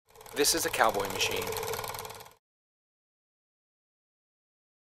This is a Cowboy machine.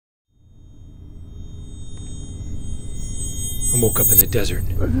 I woke up in the desert.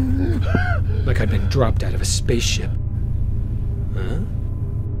 Like I'd been dropped out of a spaceship. Huh?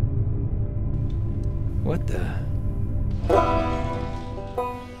 What the?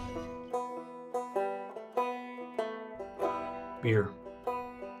 Beer.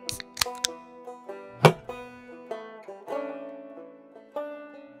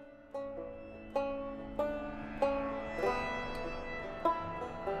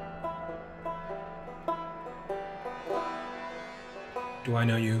 Do I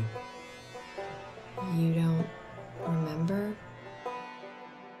know you? You don't remember?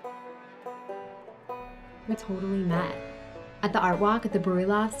 We totally met. At the art walk at the brewery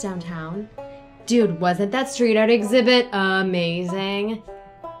lofts downtown. Dude, wasn't that street art exhibit amazing?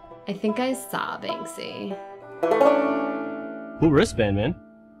 I think I saw Banksy. Cool wristband, man.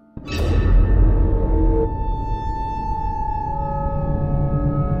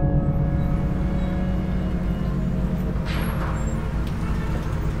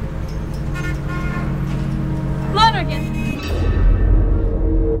 Lonergan!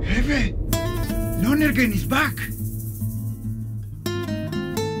 Jefe! Lonergan is back!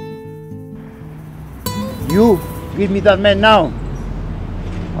 You, give me that man now.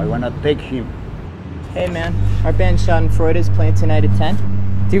 I wanna take him. Hey man, our band Schadenfreude is playing tonight at 10.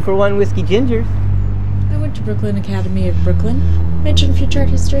 2 for 1 whiskey gingers. I went to Brooklyn Academy of Brooklyn. Mentioned future art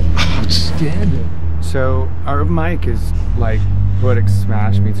history. Outstanding. So, our open mic is like Poetic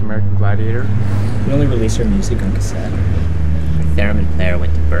Smash meets American Gladiator. We only release our music on cassette. Our Theramin player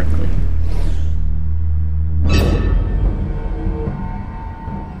went to Berkeley.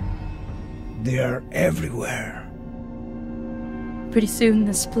 They are everywhere. Pretty soon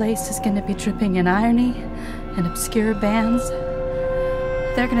this place is going to be dripping in irony and obscure bands.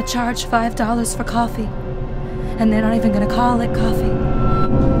 They're going to charge $5 for coffee. And they're not even going to call it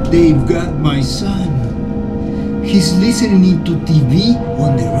coffee. They've got my son. He's listening to TV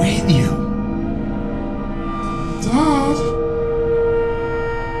on the radio. Dad?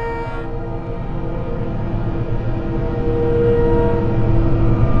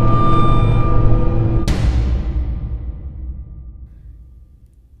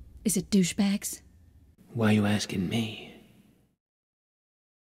 Is it douchebags? Why are you asking me?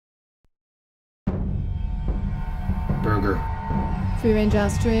 Burger. Free range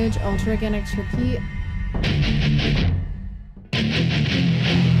ostrich, ultra organic turkey.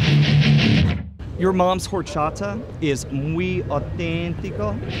 Your mom's horchata is muy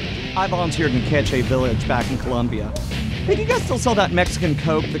auténtico. I volunteered in Cache Village back in Colombia. Hey, do you guys still sell that Mexican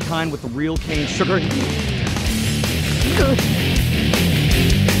Coke, the kind with the real cane sugar?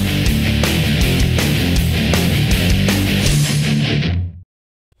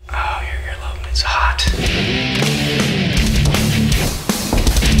 Oh, your earlobe, it's hot.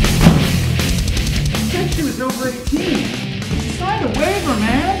 Said she was over 18. Sign a waiver,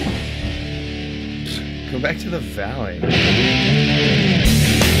 man. Go back to the valley.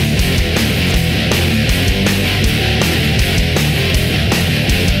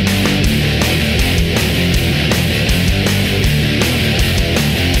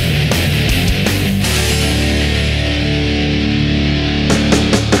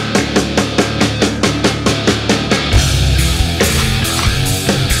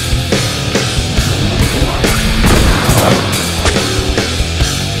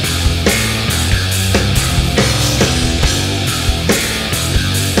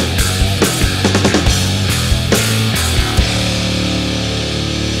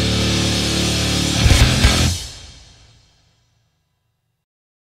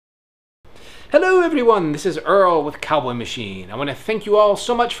 Hello everyone, this is Earle with Cowboy Machine. I want to thank you all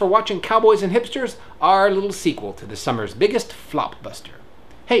so much for watching Cowboys and Hipsters, our little sequel to the summer's biggest flopbuster.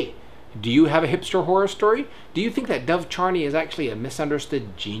 Hey, do you have a hipster horror story? Do you think that Dove Charney is actually a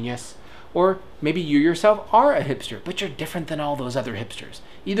misunderstood genius? Or maybe you yourself are a hipster, but you're different than all those other hipsters.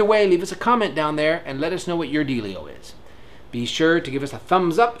 Either way, leave us a comment down there and let us know what your dealio is. Be sure to give us a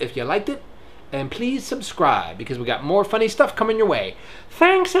thumbs up if you liked it. And please subscribe because we got more funny stuff coming your way.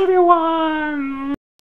 Thanks everyone!